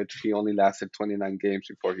 which he only lasted 29 games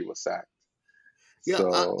before he was sacked. Yeah,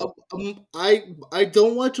 So, I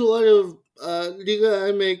don't watch a lot of Liga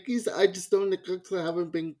MX. I just know the Cooks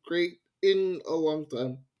haven't been great in a long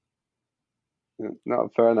time. no,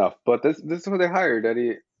 fair enough. But this is who they hired,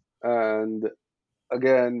 Eddie. And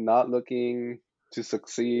again, not looking to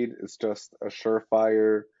succeed. It's just a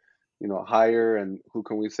surefire, hire. And who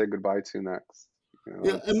can we say goodbye to next?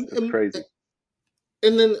 Yeah, It's crazy.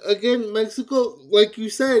 and then again, Mexico, like you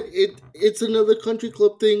said, it's another country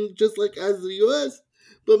club thing, just like as the U.S.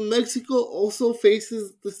 But Mexico also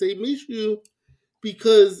faces the same issue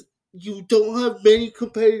because you don't have many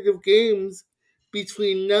competitive games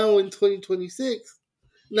between now and 2026,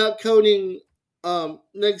 not counting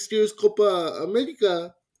next year's Copa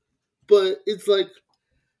America. But it's like,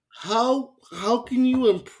 how can you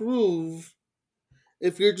improve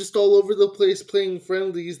if you're just all over the place playing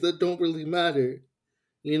friendlies that don't really matter?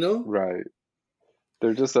 You know? Right.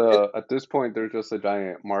 They're just at this point, they're just a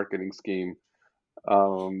giant marketing scheme.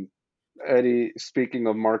 Um, Eddie, speaking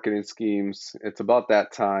of marketing schemes, it's about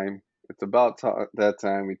that time. It's about that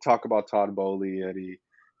time. We talk about Todd Bowley, Eddie,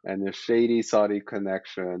 and the shady Saudi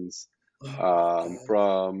connections, Oh God.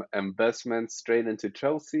 from investments straight into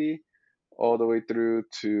Chelsea, all the way through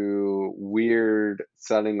to weird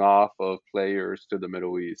selling off of players to the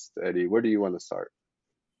Middle East. Eddie, where do you want to start?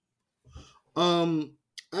 Um,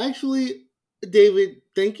 actually, David,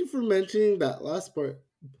 thank you for mentioning that last part.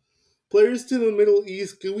 Players to the Middle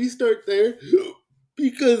East. Can we start there?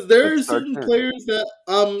 Because there Let's are start certain there. players that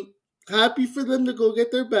I'm happy for them to go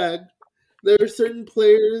get their bag. There are certain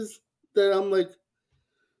players that I'm like,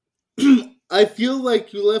 I feel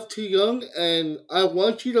like you left too young, and I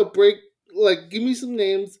want you to break. Like, give me some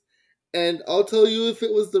names, and I'll tell you if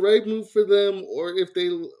it was the right move for them or if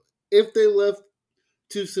they left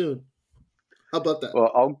too soon. How about that?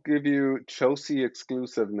 Well, I'll give you Chelsea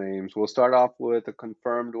exclusive names. We'll start off with a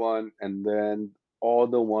confirmed one and then all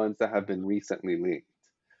the ones that have been recently linked.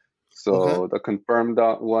 Okay. So the confirmed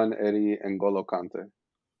one, Eddie and Golo Kante.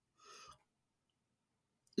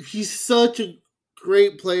 he's such a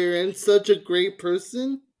great player and such a great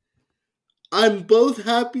person. I'm both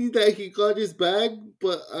happy that he got his bag,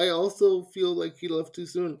 but I also feel like he left too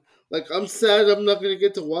soon. Like I'm sad I'm not gonna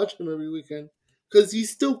get to watch him every weekend because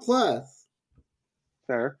he's still class.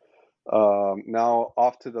 Fair. Now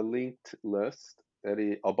off to the linked list.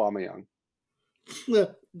 Eddie Aubameyang,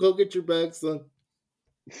 Go get your bag, son.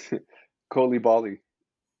 Bali.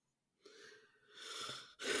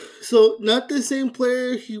 So not the same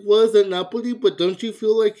player he was at Napoli, but don't you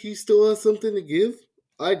feel like he still has something to give?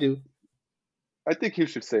 I do. I think he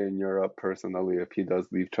should stay in Europe personally if he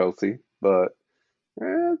does leave Chelsea, but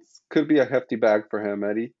it could be a hefty bag for him,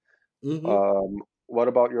 Eddie. Hmm. What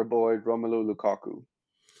about your boy Romelu Lukaku?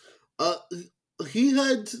 Uh, he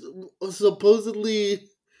had supposedly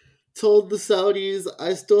told the Saudis,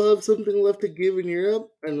 "I still have something left to give in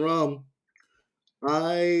Europe," and Rom,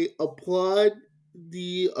 I applaud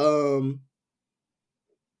the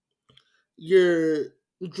your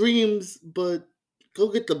dreams, but go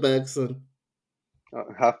get the bag, son.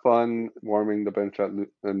 Have fun warming the bench at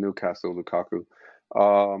Newcastle, Lukaku.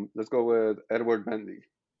 Let's go with Edward Mendy.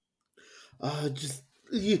 Just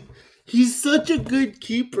he's such a good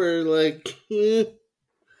keeper. Like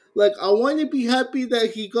I want to be happy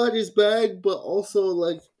that he got his bag, but also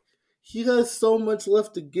like he has so much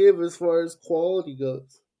left to give as far as quality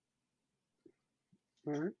goes.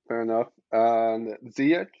 All right, fair enough. And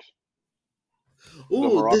Ziyech, the Ooh,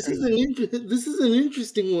 Moroccan. this is an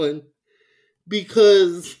interesting one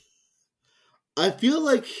because I feel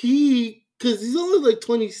like because he's only like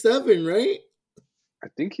 27, right? I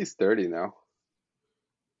think he's 30 now.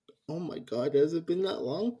 Oh my god, has it been that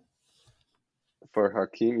long? For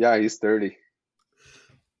Hakim, yeah, he's 30.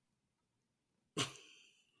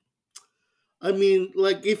 I mean,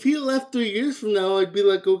 like if he left 3 years from now, I'd be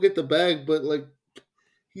like, go get the bag. But like,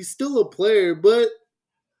 he's still a player. But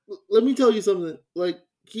let me tell you something. Like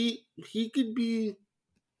he could be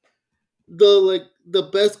the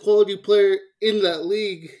best quality player in that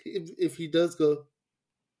league if he does go.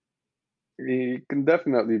 He can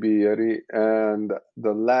definitely be Eddie. And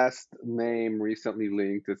the last name recently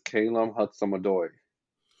linked is Calum Hudson-Odoi,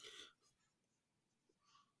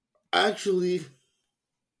 Actually,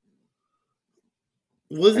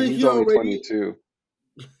 and wasn't he's he only already? 22.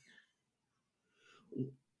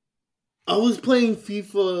 I was playing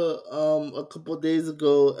FIFA a couple of days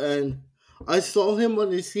ago, and I saw him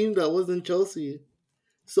on a team that wasn't Chelsea.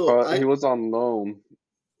 So I He was on loan.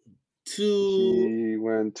 to He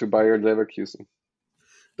went to Bayer Leverkusen.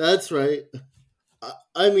 That's right.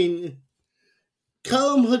 I mean,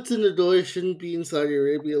 Callum Hudson-Odoi shouldn't be in Saudi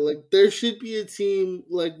Arabia. Like there should be a team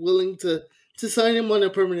like willing to sign him on a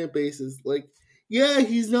permanent basis. Like yeah,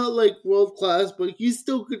 he's not like world class, but he's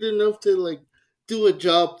still good enough to like do a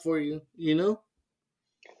job for you. You know.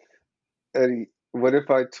 Eddie, what if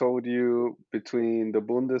I told you between the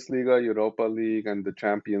Bundesliga, Europa League, and the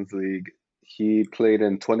Champions League, he played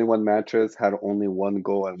in 21 matches, had only one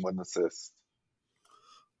goal and one assist?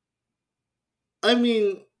 I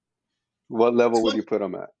mean, What level would you tw- put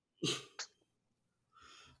him at?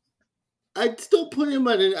 I'd still put him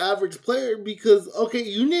at an average player because okay,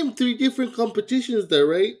 you named three different competitions there,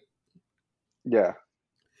 right? Yeah,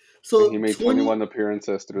 and he So made 21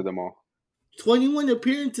 appearances through them all. 21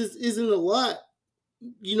 appearances isn't a lot.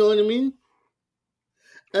 You know what I mean?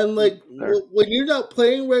 And like There, when you're not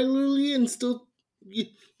playing regularly and still,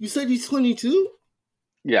 you said he's 22.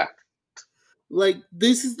 yeah, Like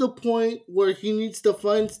this is the point where he needs to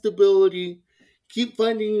find stability, keep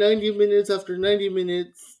finding 90 minutes after 90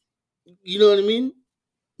 minutes. You know what I mean?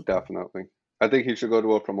 definitely. I think he should go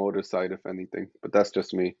to a promoter side, if anything, but that's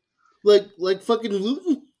just me. Like fucking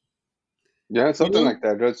Luton. Yeah, You something know, like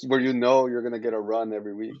that. Just where you know you're gonna get a run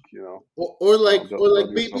every week. or like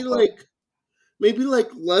Build maybe yourself up. like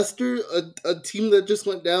Leicester, a team that just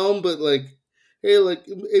went down, but like, hey, like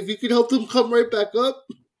if you could help them come right back up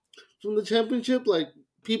from the championship, like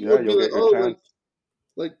people Yeah, would be you'll like, get your oh, chance.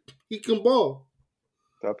 like he can ball.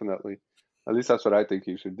 Definitely. At least that's what I think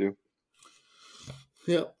he should do.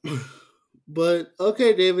 Yeah. But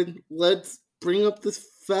okay, David, let's bring up this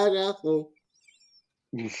fat apple.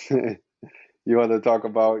 You want to talk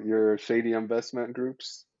about your shady investment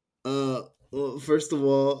groups? Well, first of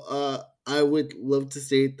all, I would love to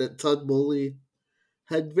state that Todd Bowley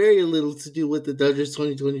had very little to do with the Dodgers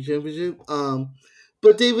 2020 championship.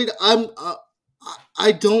 But David,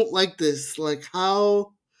 I don't like this. Like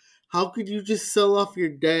how could you just sell off your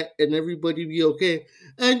debt and everybody be okay?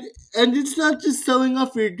 And and it's not just selling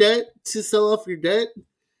off your debt to sell off your debt.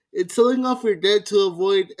 It's selling off your debt to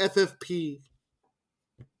avoid FFP.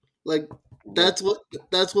 Like What that's what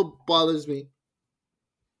that's what bothers me.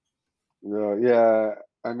 Yeah.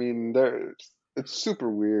 I mean, there's it's super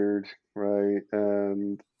weird, right?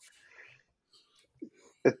 And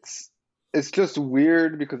it's it's just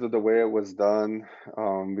weird because of the way it was done.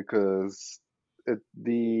 Because it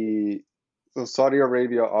the so Saudi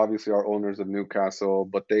Arabia obviously are owners of Newcastle,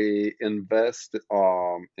 but they invest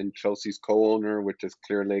in Chelsea's co-owner, which is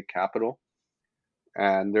Clear Lake Capital,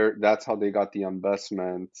 and that's how they got the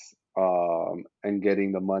investment and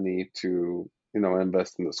getting the money to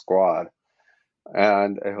invest in the squad,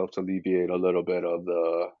 and it helps alleviate a little bit of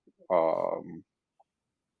the um,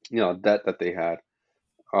 debt that they had.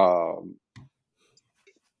 Um,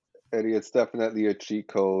 it's definitely a cheat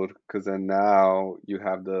code because then now you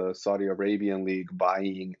have the Saudi Arabian League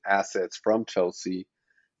buying assets from Chelsea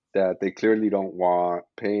that they clearly don't want,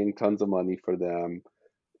 paying tons of money for them,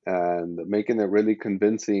 and making it really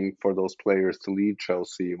convincing for those players to leave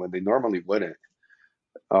Chelsea when they normally wouldn't.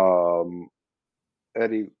 Um,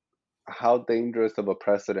 Eddie, how dangerous of a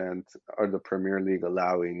precedent are the Premier League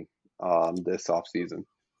allowing this offseason?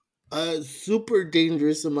 Super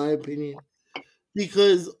dangerous in my opinion.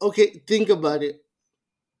 Because okay, think about it.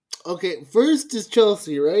 Okay, first is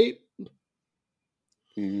Chelsea, right?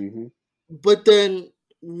 Hmm. But then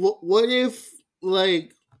what if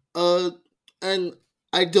like uh and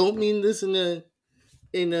I don't mean this in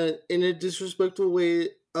a disrespectful way.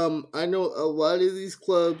 I know a lot of these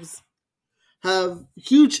clubs have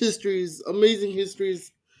huge histories, amazing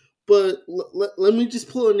histories, but let me just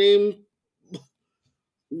pull a name.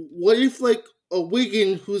 What if like a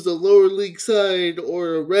Wigan, who's a lower league side,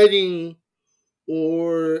 or a Reading,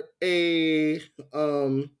 or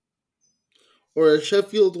um a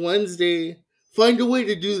Sheffield Wednesday find a way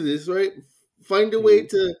to do this, right? Find a way Hmm.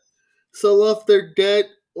 to sell off their debt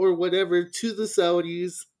or whatever to the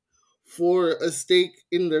Saudis for a stake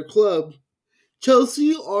in their club.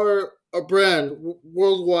 Chelsea are a brand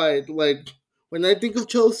worldwide. Like when I think of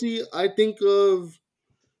Chelsea, I think of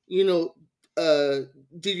you know uh,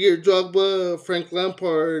 Didier Drogba, Frank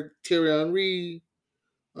Lampard, Thierry Henry.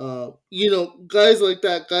 Guys like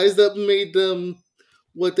that, guys that made them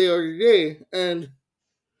what they are today. And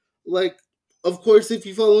like, of course, if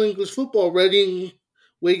you follow English football, Reading,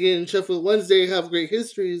 Wigan, Sheffield Wednesday have great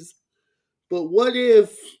histories. But what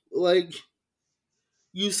if like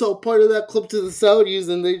you sell part of that club to the Saudis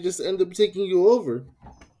and they just end up taking you over?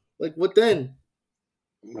 Like what then?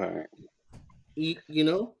 Right. You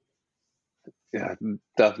know? Yeah,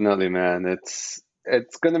 definitely, man. It's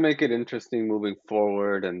gonna make it interesting moving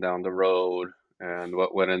forward and down the road, and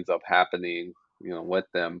what ends up happening, with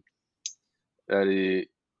them. Eddie,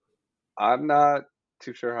 I'm not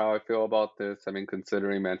too sure how I feel about this. I mean,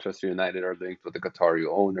 considering Manchester United are linked with the Qatari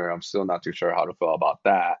owner, I'm still not too sure how to feel about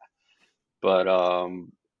that. But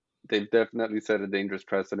they've definitely set a dangerous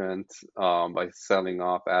precedent by selling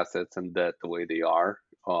off assets and debt the way they are.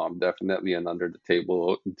 Definitely an under the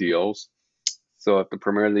table deals. So if the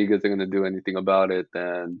Premier League isn't going to do anything about it,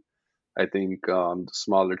 then I think the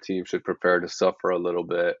smaller teams should prepare to suffer a little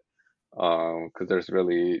bit because there's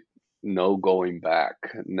really no going back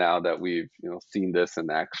now that we've seen this in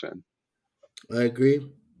action. I agree.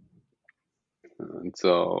 And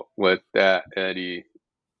so with that, Eddie,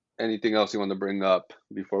 anything else you want to bring up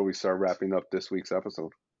before we start wrapping up this week's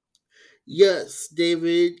episode? Yes,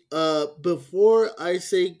 David. Before I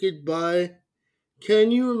say goodbye,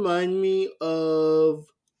 can you remind me of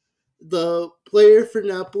the player for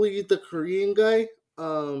Napoli, the Korean guy?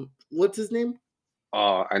 What's his name?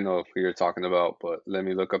 I know who you're talking about, but let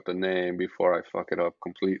me look up the name before I fuck it up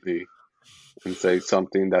completely and say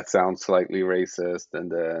something that sounds slightly racist,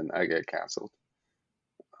 and then I get canceled.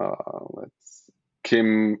 Let's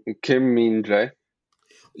Kim Min Jae.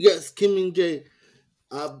 Yes, Kim Min Jae.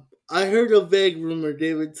 I heard a vague rumor,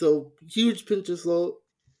 David. So huge pinch of salt.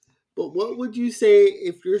 But what would you say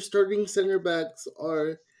if your starting center backs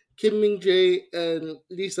are Kim Min Jae and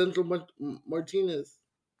Lisandro Martinez?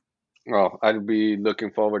 Well, I'd be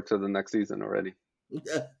looking forward to the next season already.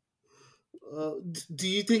 Do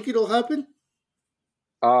you think it'll happen?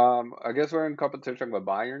 I guess we're in competition with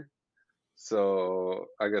Bayern, so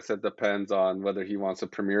I guess it depends on whether he wants a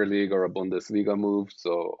Premier League or a Bundesliga move.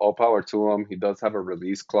 So all power to him. He does have a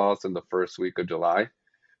release clause in the first week of July,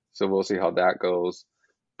 so we'll see how that goes.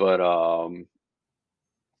 But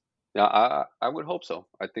yeah, I would hope so.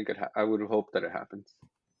 I think I would hope that it happens.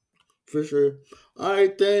 For sure. All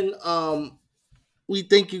right then. We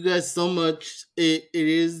thank you guys so much. It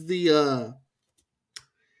is the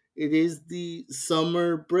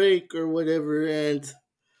summer break or whatever, and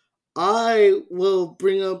I will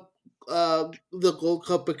bring up the Gold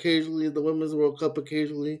Cup occasionally, the Women's World Cup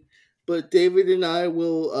occasionally. but David and I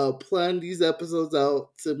will plan these episodes out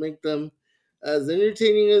to make them as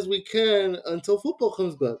entertaining as we can until football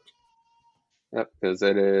comes back. Yep, because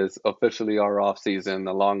it is officially our off season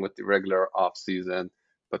along with the regular off season,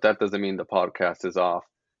 but that doesn't mean the podcast is off.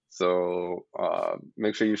 So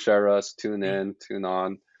make sure you share us, tune in, tune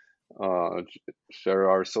on, share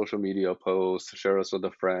our social media posts, share us with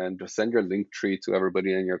a friend, just send your link tree to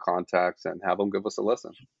everybody in your contacts and have them give us a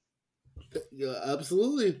listen. Yeah,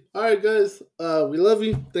 absolutely. All right, guys. We love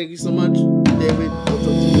you. Thank you so much, David. We'll talk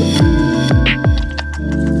to you